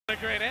A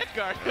great edge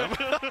guard.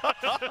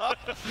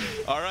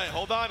 All right,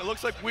 hold on. It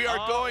looks like we are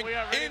going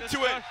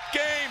into it.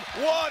 Game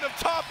 1 of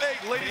top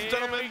 8, ladies and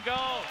gentlemen. Here we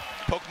go.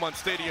 Pokemon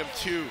Stadium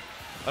 2.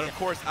 And of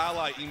course,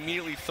 Ally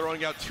immediately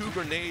throwing out 2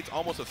 grenades,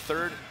 almost a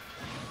third.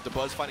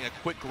 Dabuz finding a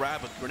quick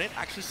grab, but grenade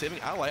actually saving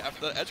Ally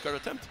after the edge guard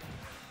attempt.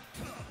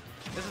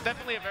 This is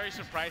definitely a very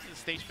surprising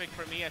stage pick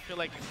for me. I feel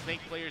like Snake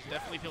players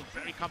definitely feel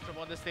very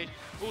comfortable on this stage.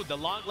 Ooh, the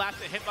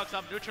long-lasting hitbox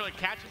up neutral and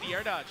catching the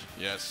air dodge.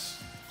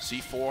 Yes.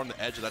 C4 on the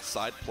edge of that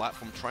side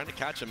platform trying to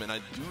catch him,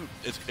 and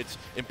it's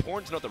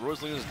important to note that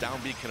Rosalina's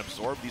down B can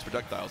absorb these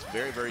projectiles.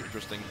 Very, very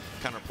interesting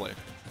counterplay.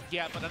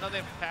 Yeah, but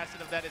another facet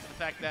of that is the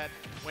fact that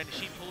when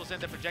she pulls in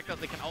the projectiles,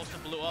 they can also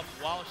blow up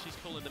while she's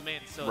pulling them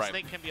in. So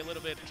Snake can be a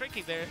little bit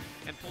tricky there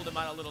and pull them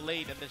out a little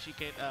late, and then she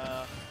can,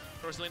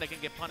 Rosalina can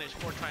get punished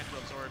for trying to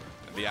absorb.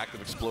 And the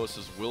active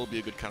explosives will be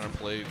a good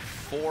counterplay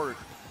for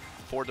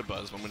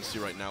Dabuz. I'm going to see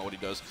right now what he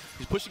does.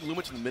 He's pushing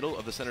Luma to the middle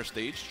of the center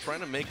stage,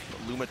 trying to make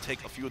Luma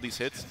take a few of these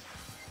hits.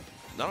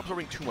 Not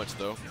absorbing too much,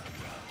 though.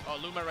 Oh,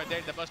 Luma right there.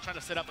 Dabuz trying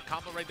to set up a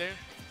combo right there.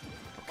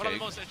 Okay. One of the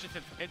most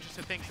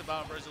interesting things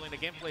about Rosalina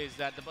gameplay is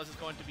that Dabuz is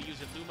going to be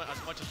using Luma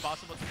as much as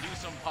possible to do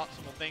some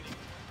possible things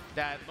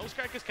that most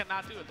characters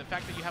cannot do. The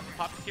fact that you have a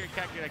popular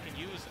character that can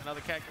use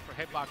another character for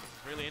hitbox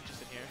is really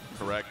interesting here.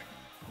 Correct.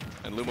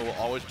 And Luma will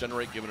always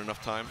generate given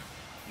enough time.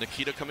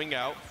 Nikita coming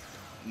out.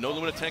 No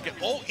Luma to tank it.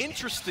 Oh,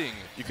 interesting!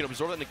 You can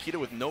absorb that Nikita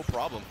with no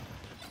problem.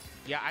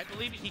 Yeah, I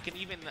believe he can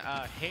even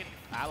hit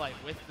Ally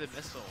with the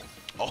missile.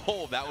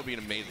 Oh, that would be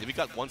amazing. If he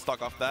got one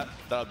stock off that,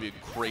 that would be a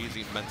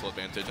crazy mental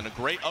advantage. And a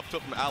great up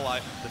tilt from Ally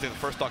to take the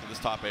first stock of this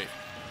top 8.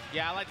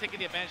 Yeah, Ally taking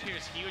the advantage here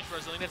is huge.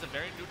 Rosalina is a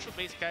very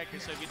neutral-based character,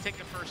 so if you take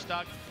the first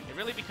stock, it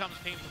really becomes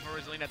painful for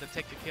Rosalina to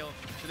take the kill.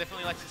 She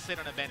definitely likes to sit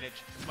on advantage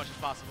as much as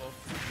possible.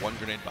 One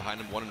grenade behind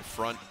him, one in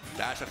front.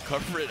 Dash to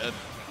cover it.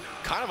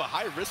 Kind of a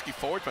high risky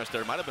forward punch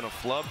there. Might have been a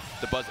flub.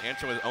 Dabuz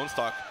answering with his own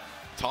stock,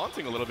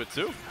 taunting a little bit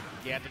too.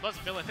 Yeah, Dabuz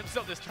feeling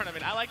himself this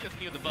tournament. I like this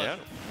new Dabuz. Yeah,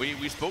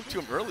 we spoke to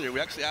him earlier.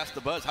 We actually asked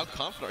Dabuz, how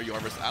confident are you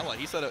versus Ally?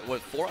 He said,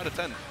 what, 4 out of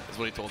 10 is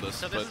what he told us.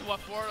 So this is what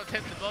 4 out of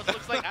 10 Dabuz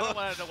looks like? I don't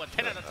want to know what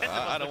 10 out of 10 Dabuz looks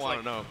like. I don't want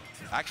to know.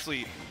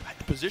 Actually,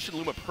 positioned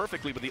Luma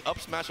perfectly, but the up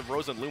smash of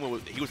Rosa and Luma,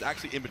 he was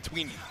actually in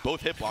between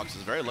both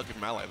hitboxes. Very lucky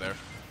from Ally there.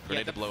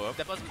 Grenade to blow up.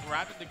 Dabuz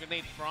grabbing the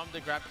grenade from the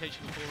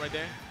gravitation pool right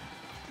there.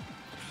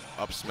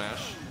 Up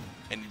smash.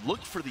 And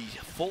looked for the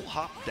full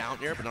hop down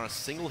air, but not a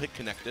single hit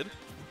connected.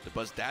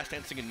 Dabuz dash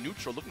dancing in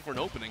neutral, looking for an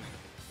opening.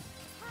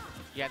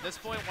 Yeah, at this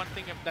point, one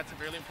thing that's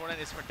really important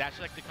is for dash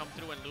attack to come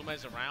through when Luma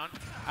is around.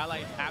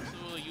 Ally is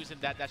absolutely using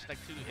that dash attack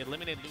to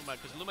eliminate Luma,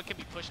 because Luma can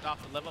be pushed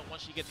off the level.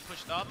 Once she gets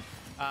pushed up,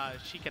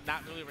 she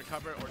cannot really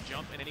recover or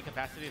jump in any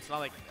capacity. It's not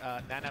like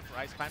Nana for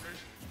ice climbers.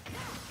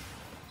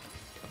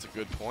 That's a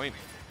good point.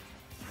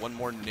 One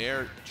more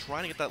Nair,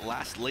 trying to get that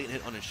last late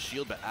hit on his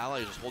shield, but Ally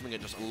is just holding it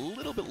just a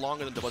little bit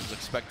longer than Dabuz is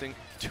expecting.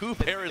 2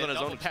 parries on his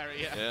own.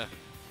 Parry, yeah,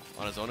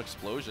 on his own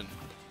explosion.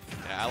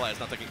 Yeah, Ally is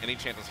not taking any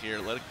chances here.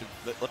 Let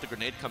the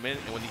grenade come in,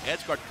 and when the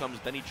edge guard comes,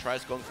 then he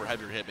tries going for a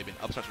heavier hit, maybe an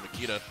up smash from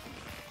Nikita.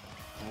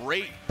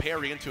 Great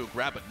parry into a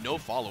grab, but no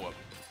follow-up.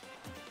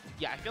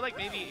 Yeah, I feel like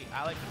maybe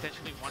Ally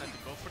potentially wanted to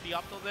go for the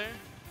up tilt there.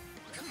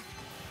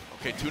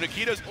 Okay, 2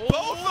 Nikitas,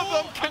 both of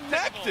them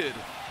connected.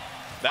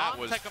 That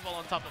was untechable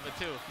on top of it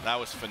too. That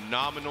was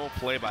phenomenal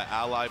play by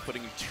Ally,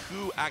 putting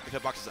 2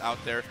 active hitboxes out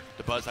there.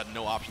 Dabuz had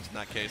no options in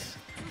that case.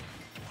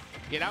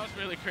 Yeah, that was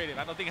really creative.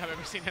 I don't think I've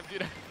ever seen him do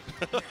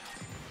that.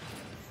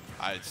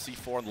 I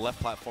C4 on the left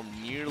platform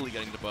nearly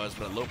getting Dabuz,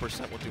 but at low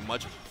percent won't do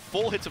much.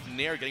 Full hits of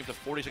Nair getting to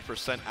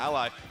 46%.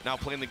 Ally now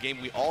playing the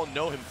game we all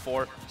know him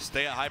for.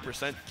 Stay at high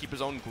percent, keep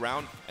his own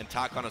ground, and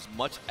tack on as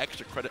much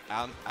extra credit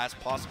as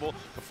possible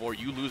before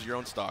you lose your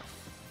own stock.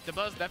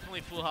 Dabuz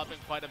definitely full hopping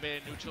quite a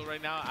bit in neutral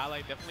right now.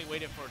 Ally definitely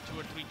waited for 2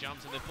 or 3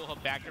 jumps and then full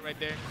hop back right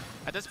there.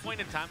 At this point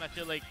in time, I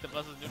feel like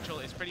Dabuz's neutral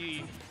is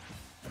pretty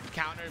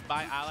countered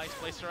by Ally's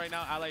playstyle right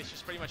now. Ally is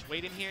just pretty much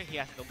waiting here. He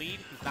has the lead.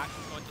 He's not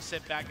going to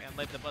sit back and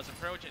let Dabuz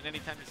approach, and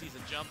anytime he sees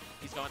a jump,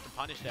 he's going to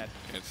punish that.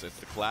 It's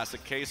the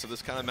classic case of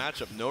this kind of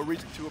matchup. No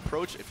reason to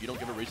approach if you don't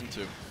give a reason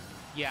to.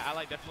 Yeah,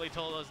 Ally definitely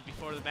told us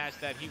before the match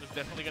that he was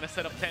definitely going to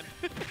set up 10.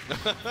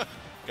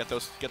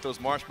 Get those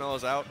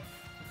marshmallows out.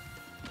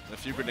 And a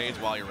few grenades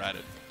while you're at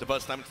it.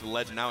 Dabuz climbing to the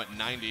ledge now at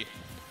 90.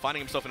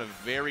 Finding himself in a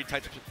very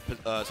tight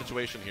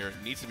situation here.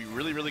 Needs to be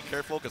really, really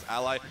careful because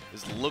Ally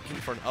is looking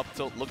for an up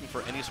tilt, looking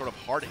for any sort of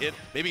hard hit.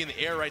 Maybe in the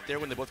air right there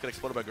when they both get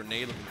exploded by a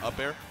grenade, looking up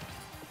air.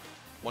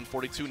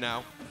 142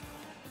 now.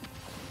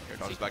 Air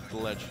dodges back to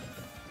the ledge.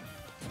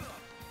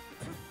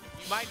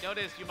 You might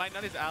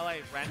notice Ally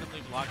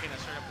randomly blocking at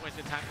certain points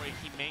in time where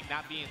he may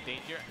not be in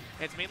danger.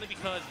 It's mainly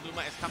because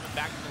Luma is coming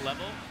back to the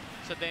level.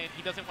 So then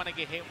he doesn't want to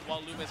get hit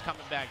while Luma is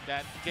coming back.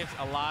 That gives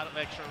a lot of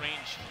extra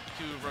range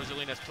to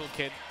Rosalina's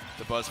toolkit.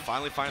 Dabuz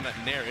finally finding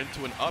that Nair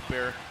into an up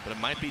air, but it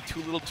might be too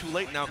little too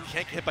late now.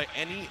 Can't get hit by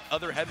any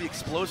other heavy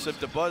explosive.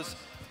 Dabuz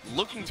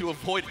looking to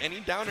avoid any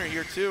down air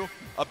here too.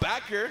 A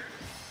back air.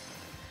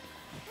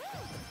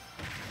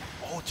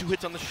 Oh, 2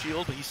 hits on the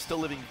shield, but he's still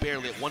living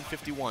barely at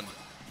 151.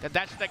 The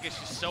dash attack is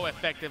just so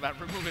effective at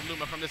removing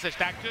Luma from the stage.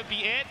 That could be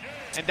it,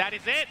 and that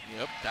is it.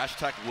 Yep, dash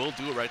attack will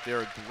do it right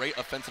there. A great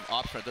offensive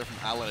option right there from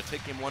Ally to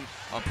take game 1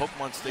 on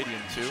Pokemon Stadium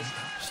 2.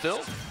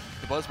 Still,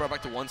 the Buzz brought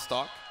back to 1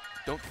 stock.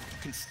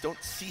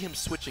 Don't see him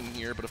switching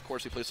here, but of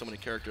course he plays so many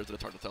characters that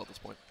it's hard to tell at this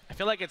point. I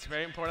feel like it's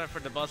very important for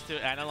the Buzz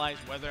to analyze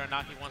whether or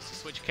not he wants to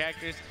switch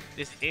characters.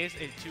 This is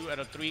a 2 out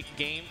of 3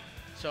 game,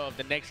 so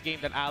the next game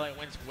that Ally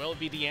wins will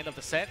be the end of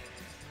the set.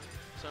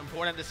 So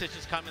important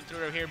decisions coming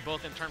through here,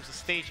 both in terms of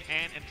stage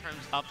and in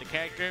terms of the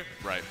character.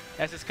 Right.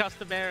 As is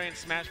customary in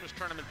Smash Bros.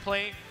 Tournament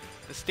play,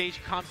 the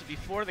stage comes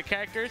before the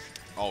characters.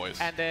 Always.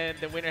 And then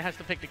the winner has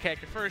to pick the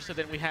character first, so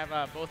then we have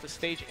both a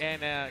stage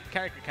and a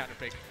character counter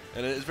pick.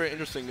 And it is very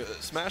interesting.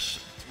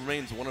 Smash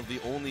remains one of the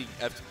only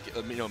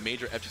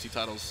major FGC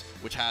titles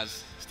which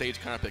has stage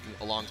counter picking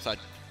alongside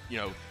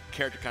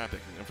character counter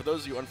picking. And for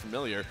those of you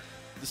unfamiliar,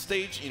 the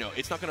stage,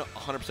 it's not going to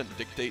 100%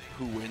 dictate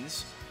who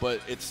wins, but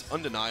it's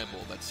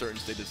undeniable that certain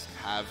stages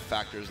have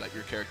factors that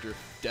your character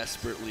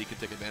desperately can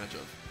take advantage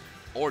of,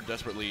 or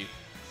desperately,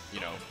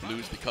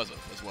 lose because of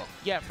as well.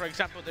 Yeah, for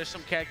example, there's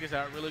some characters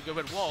that are really good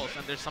with walls,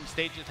 and there's some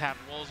stages that have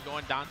walls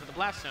going down to the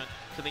blast zone,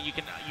 so then you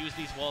can use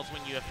these walls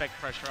when you affect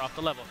pressure off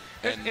the level.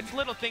 It's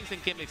little things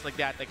and gimmicks like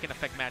that that can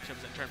affect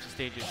matchups in terms of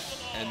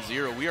stages. And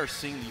Zero, we are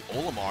seeing the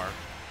Olimar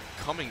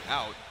coming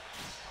out.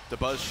 The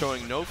Buzz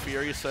showing no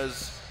fear. He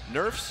says,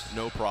 nerfs,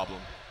 no problem.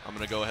 I'm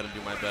going to go ahead and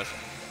do my best.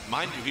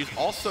 Mind you, he's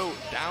also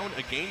down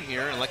a game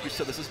here, and like you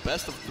said, this is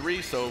best of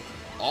 3, so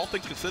all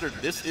things considered,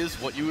 this is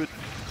what you would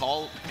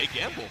call a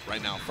gamble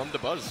right now from the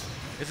Buzz.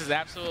 This is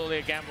absolutely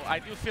a gamble. I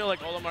do feel like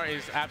Olimar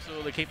is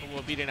absolutely capable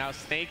of beating out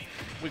Snake.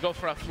 We go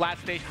for a flat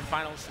stage for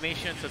final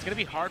destination, so it's going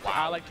to be hard for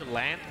Ally to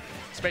land,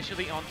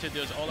 especially onto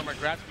those Olimar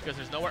grabs, because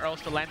there's nowhere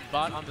else to land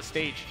but on the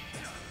stage.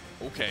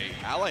 Okay,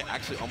 Ally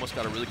actually almost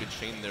got a really good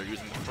chain there,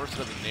 using the first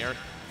hit of the Nair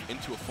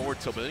into a forward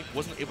tilt, but I think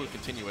wasn't able to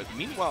continue it.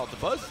 Meanwhile, the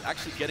Buzz is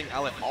actually getting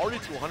Ally already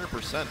to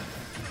 100%.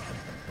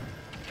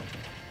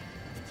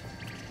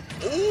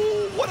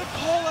 Oh, what a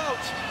call out!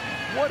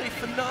 What a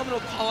phenomenal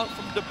call out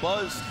from the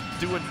Buzz.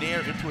 Do a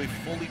Nair into a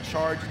fully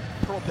charged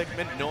Pearl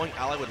Pikmin, knowing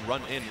Ally would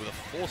run in with a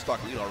full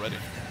stock lead already.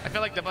 I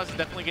feel like the Buzz is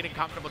definitely getting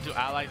comfortable to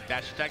Ally's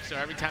dash attack, so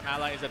every time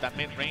Ally is at that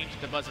mid-range,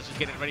 the Buzz is just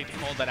getting ready to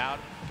call that out,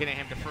 getting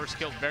him the first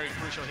kill, very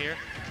crucial here.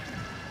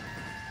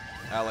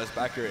 Ally's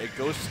backer, it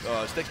goes,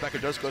 Snake's backer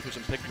does go through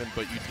some Pikmin,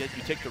 but you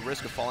take the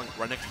risk of falling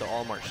right next to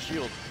Olimar's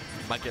shield.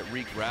 Might get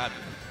re-grabbed.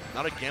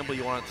 Not a gamble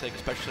you want to take,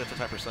 especially at the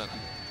 10%.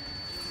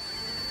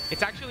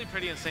 It's actually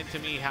pretty insane to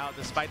me how,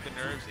 despite the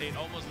nerves, it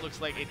almost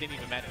looks like it didn't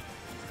even matter.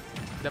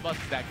 The Buzz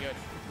is that good.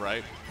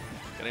 Right.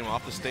 Getting him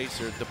off the stage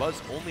here. The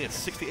Buzz only at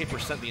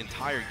 68% the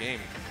entire game.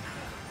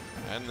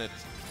 And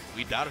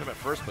we doubted him at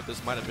first, but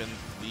this might have been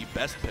the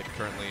best pick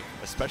currently,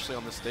 especially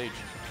on this stage.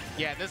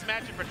 Yeah, this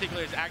match in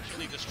particular is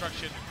actually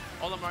destruction.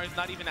 Olimar is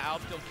not even an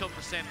outfield kill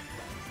percent.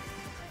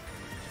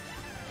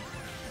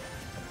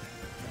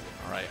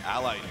 All right,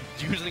 Ally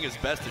using his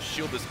best to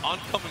shield this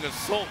oncoming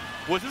assault.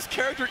 Was this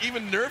character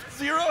even nerfed,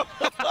 Zero?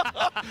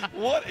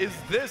 What is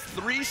this?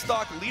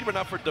 3-stock lead right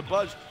now for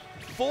Dabuz.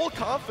 Full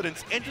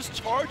confidence and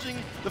just charging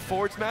the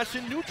forward smash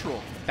in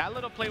neutral. That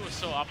little play was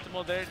so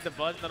optimal there. The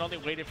Buzz not only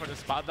waited for the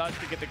spot dodge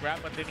to get the grab,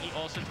 but then he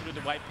also threw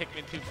the white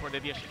Pikmin too for the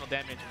additional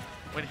damage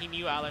when he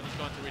knew Ally was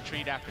going to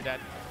retreat after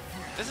that.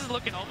 This is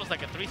looking almost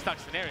like a 3-stock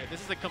scenario.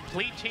 This is a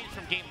complete change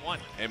from game 1.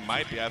 It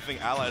might be. I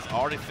think Ally is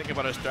already thinking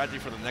about a strategy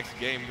for the next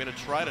game. Going to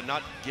try to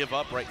not give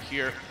up right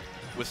here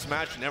with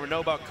Smash. You never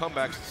know about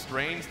comebacks.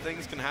 Strange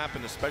things can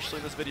happen, especially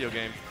in this video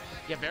game.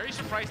 Yeah, very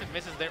surprising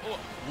misses there. Oh,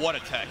 what a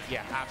tech.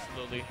 Yeah,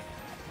 absolutely.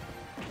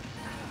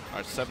 All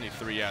right,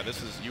 73. Yeah,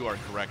 you are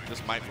correct.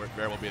 This might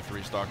very well be a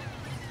 3-stock.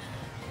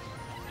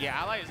 Yeah,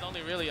 Ally is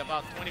only really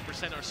about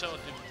 20% or so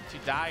to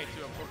die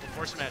to a purple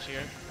force smash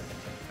here.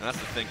 And that's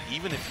the thing.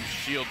 Even if you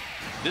shield,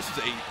 this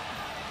is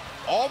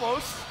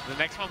almost. The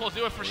next one will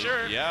do it for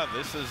sure. Yeah,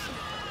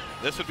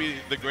 this would be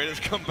the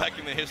greatest comeback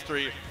in the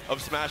history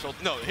of Smash.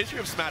 No, history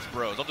of Smash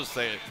Bros. I'll just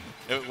say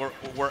it.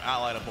 We're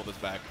Ally to pull this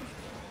back.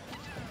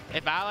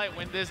 If Ally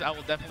win this, I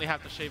will definitely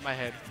have to shave my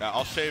head. Yeah,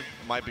 I'll shave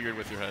my beard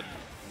with your head,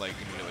 like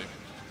immediately.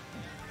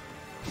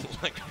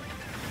 Like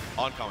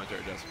on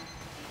commentary, Jess.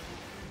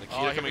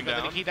 Nikita coming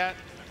down. Nikita.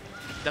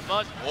 The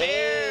Buzz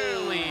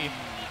barely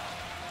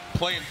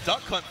playing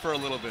duck hunt for a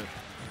little bit.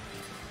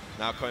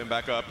 Now coming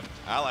back up.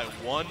 Ally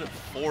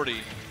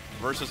 140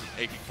 versus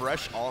a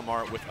fresh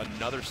Olimar with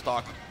another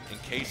stock in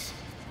case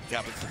he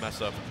happens to mess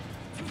up.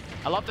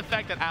 I love the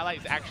fact that Ally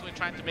is actually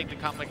trying to make the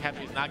comeback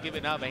happen. He's not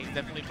giving up, and he's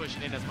definitely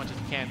pushing in as much as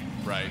he can.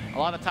 Right. A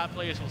lot of top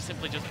players will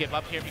simply just give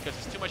up here because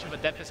it's too much of a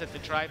deficit to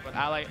try, but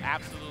Ally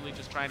absolutely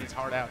just trying his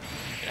heart out.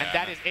 Yeah. And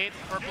that is it.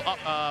 Purple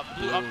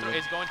blue up throw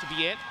is going to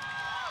be it.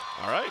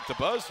 All right,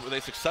 Dabuz with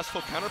a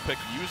successful counter pick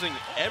using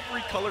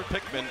every color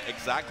Pikmin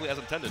exactly as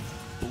intended.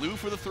 Blue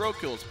for the throw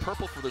kills,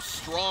 purple for the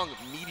strong,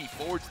 meaty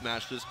forward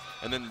smashes,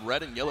 and then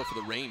red and yellow for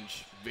the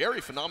range.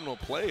 Very phenomenal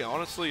play.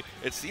 Honestly,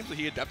 it seems that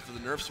he adapted to the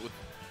nerfs with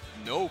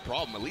no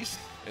problem, at least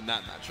in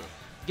that matchup.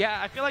 Yeah,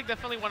 I feel like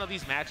definitely one of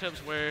these matchups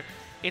where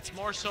it's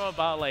more so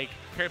about like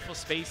careful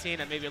spacing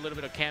and maybe a little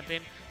bit of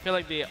camping. I feel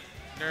like the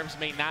nerves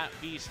may not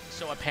be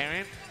so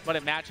apparent, but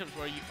in matchups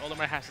where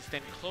Olimar has to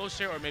stand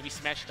closer or maybe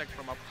smash attack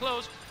from up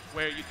close,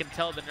 where you can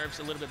tell the nerves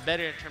a little bit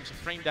better in terms of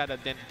frame data,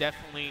 then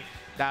definitely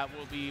that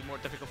will be more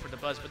difficult for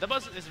Dabuz. But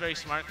Dabuz is very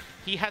smart.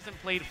 He hasn't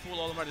played full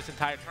Olimar this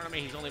entire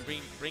tournament. He's only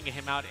bringing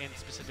him out in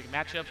specific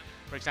matchups.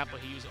 For example,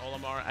 he used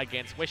Olimar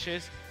against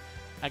Wishes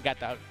and got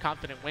that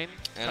confident win.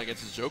 And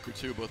against his Joker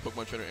too, both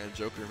Pokemon Trainer and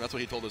Joker. That's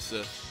what he told us.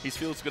 He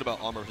feels good about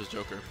Olimar versus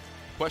Joker.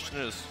 Question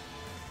is,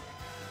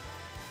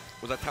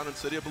 was that Town and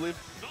City, I believe?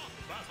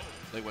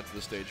 They went to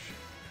the stage.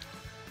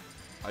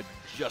 I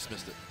just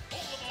missed it.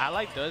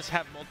 Ally does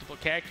have multiple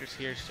characters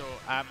here, so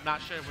I'm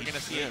not sure if we're going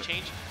to see a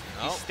change.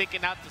 No. He's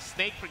sticking out the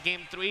Snake for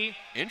Game 3.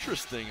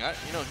 Interesting.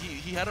 You know,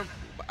 he had a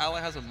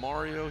Ally has a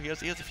Mario. He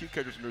has a few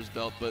characters under his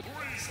belt, but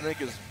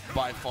Snake is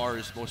by far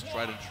his most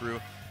tried and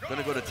true. Going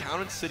to go to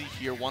Town and City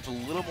here. Wants a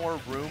little more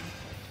room,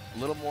 a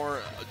little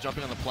more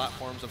jumping on the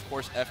platforms. Of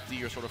course,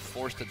 FD are sort of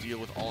forced to deal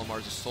with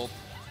Olimar's assault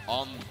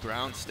on the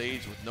ground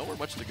stage with nowhere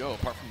much to go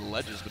apart from the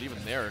ledges, but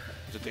even there,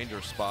 it's a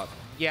dangerous spot.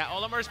 Yeah,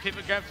 Olimar's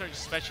pivot grabs are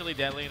especially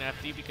deadly in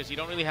FD because you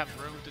don't really have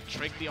room to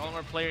trick the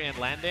Olimar player and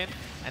land in,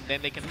 and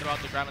then they can throw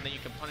out the grab and then you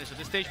can punish. So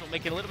this stage will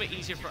make it a little bit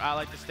easier for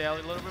Ally to stay a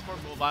little bit more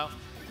mobile,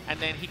 and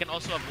then he can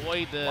also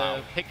avoid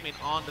the Pikmin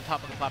on the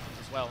top of the platforms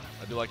as well.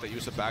 I do like that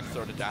use of back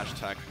throw to dash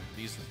attack.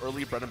 These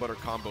early bread and butter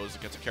combos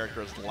against a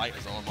character as light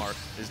as Olimar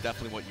is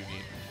definitely what you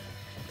need,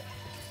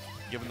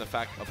 given the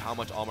fact of how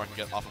much Olimar can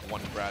get off of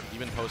one grab,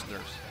 even post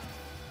nerfs.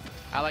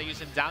 Ally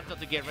using down tilt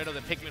to get rid of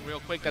the Pikmin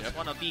real quick. That's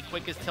one of the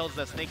quickest tilts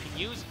that Snake can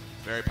use.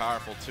 Very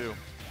powerful too.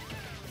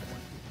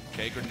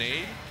 Okay,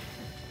 grenade.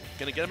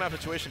 Gonna get him out of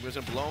situation, but he's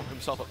gonna blow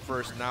himself up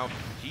first. Now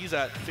he's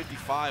at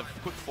 55,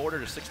 quick forwarder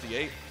to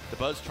 68.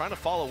 Dabuz trying to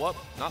follow up,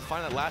 not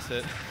find that last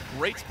hit.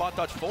 Great spot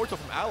dodge forward tilt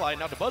from Ally.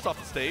 Now Dabuz off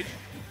the stage.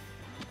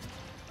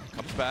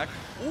 Comes back.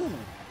 Ooh.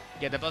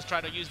 Yeah, Dabuz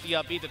tried to use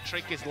the beat to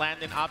trick his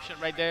landing option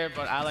right there,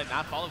 but Ally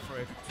not falling for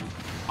it.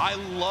 I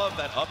love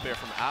that up air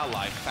from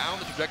Ally.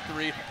 Found the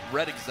trajectory,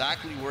 read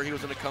exactly where he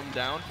was going to come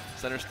down,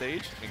 center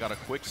stage, and got a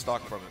quick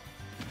stock from it.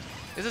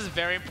 This is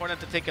very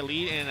important to take a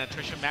lead in an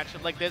attrition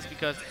matchup like this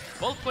because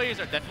both players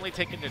are definitely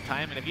taking their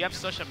time, and if you have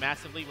such a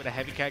massive lead with a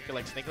heavy character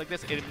like Snake like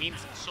this, it means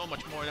so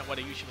much more than what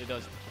it usually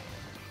does.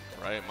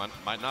 Right,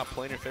 might not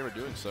play in your favor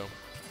doing so. 2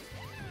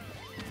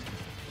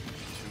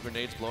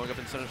 grenades blowing up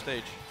in center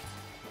stage.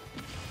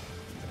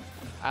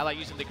 Ally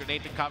using the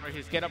grenade to cover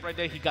his get up right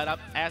there. He got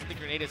up as the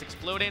grenade is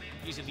exploding,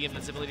 using the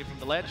invincibility from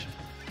the ledge.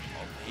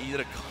 He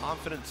did a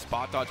confident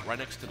spot dodge right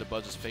next to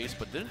Dabuz's face,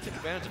 but didn't take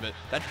advantage of it.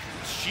 That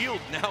shield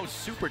now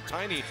super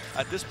tiny.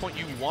 At this point,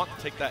 you want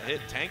to take that hit,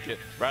 tank it,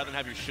 rather than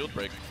have your shield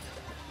break.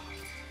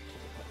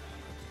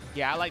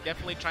 Yeah, Ally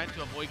definitely trying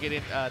to avoid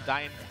getting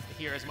dying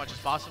here as much as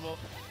possible.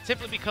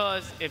 Simply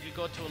because if you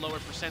go to a lower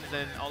percent,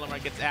 then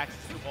Olimar gets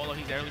access to all of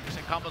his early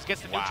percent combos.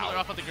 Gets the neutral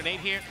off of the grenade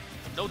here.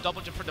 No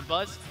double jump for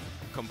Dabuz.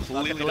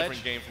 Completely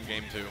different game from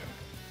Game 2.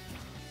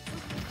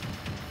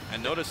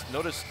 And notice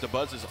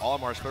Dabuz's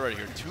Olimar's play right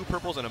here. 2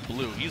 purples and a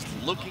blue. He's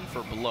looking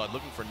for blood,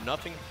 looking for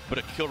nothing but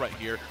a kill right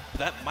here. But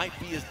that might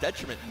be his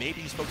detriment.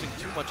 Maybe he's focusing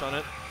too much on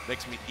it.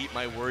 Makes me eat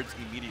my words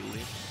immediately.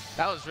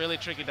 That was really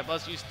tricky.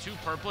 Dabuz used 2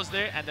 purples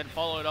there and then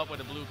followed it up with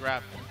a blue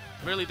grab.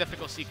 Really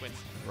difficult sequence.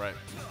 Right.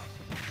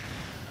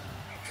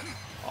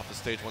 Off the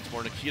stage once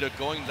more. Nikita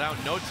going down.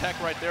 No tech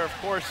right there, of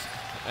course.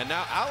 And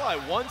now Ally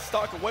 1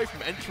 stock away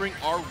from entering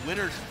our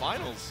winners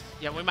finals.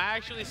 Yeah, we might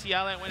actually see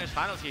Ally in winners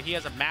finals here. He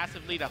has a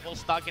massive lead. A whole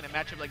stock in a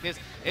matchup like this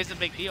is a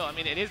big deal. I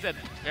mean, it is a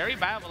very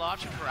viable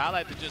option for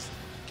Ally to just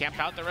camp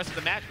out the rest of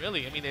the match,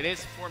 really. I mean, it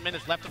is 4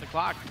 minutes left on the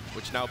clock.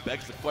 Which now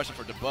begs the question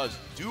for Dabuz.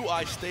 Do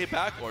I stay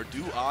back or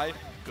do I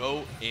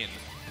go in?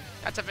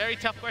 That's a very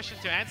tough question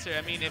to answer.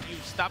 I mean, if you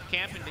stop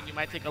camping, then you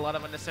might take a lot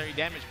of unnecessary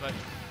damage. But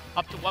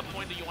up to what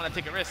point do you want to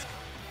take a risk?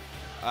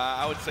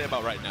 I would say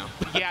about right now.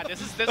 Yeah, this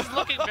is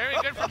looking very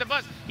good for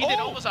Dabuz. He did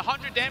almost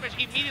 100 damage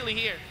immediately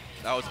here.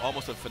 That was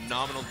almost a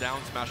phenomenal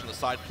down smash on the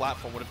side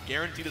platform. Would have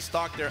guaranteed a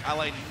stock there.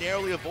 Ally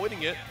narrowly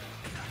avoiding it.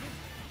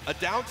 A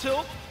down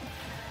tilt.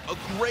 A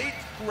great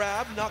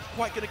grab. Not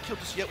quite going to kill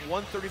just yet.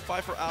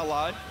 135 for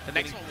Ally. The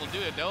next one will do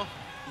it, though.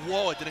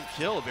 Whoa, it didn't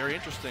kill. Very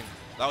interesting.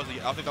 That was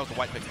I think that was the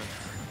white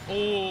Pikmin.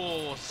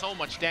 Oh, so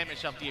much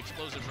damage off the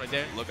explosives right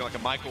there. Looking like a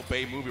Michael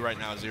Bay movie right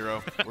now,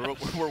 Zero.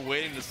 we're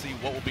waiting to see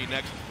what will be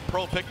next.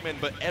 Pearl Pikmin,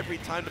 but every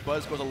time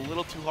Dabuz goes a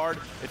little too hard,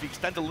 if he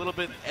extends a little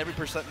bit, every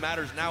percent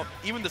matters. Now,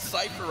 even the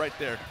Cypher right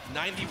there,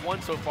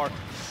 91 so far.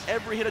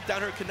 Every hit of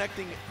down here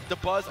connecting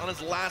Dabuz on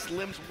his last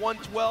limbs,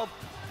 112.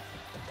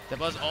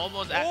 Dabuz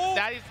almost at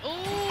that is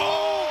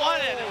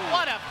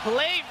what a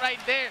play right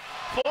there.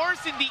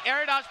 Forcing the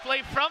air dodge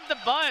play from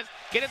Dabuz.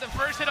 Getting the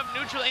first hit of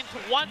neutral into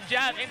 1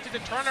 jab into the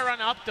turnaround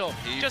up tilt.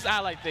 Just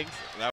Ally things.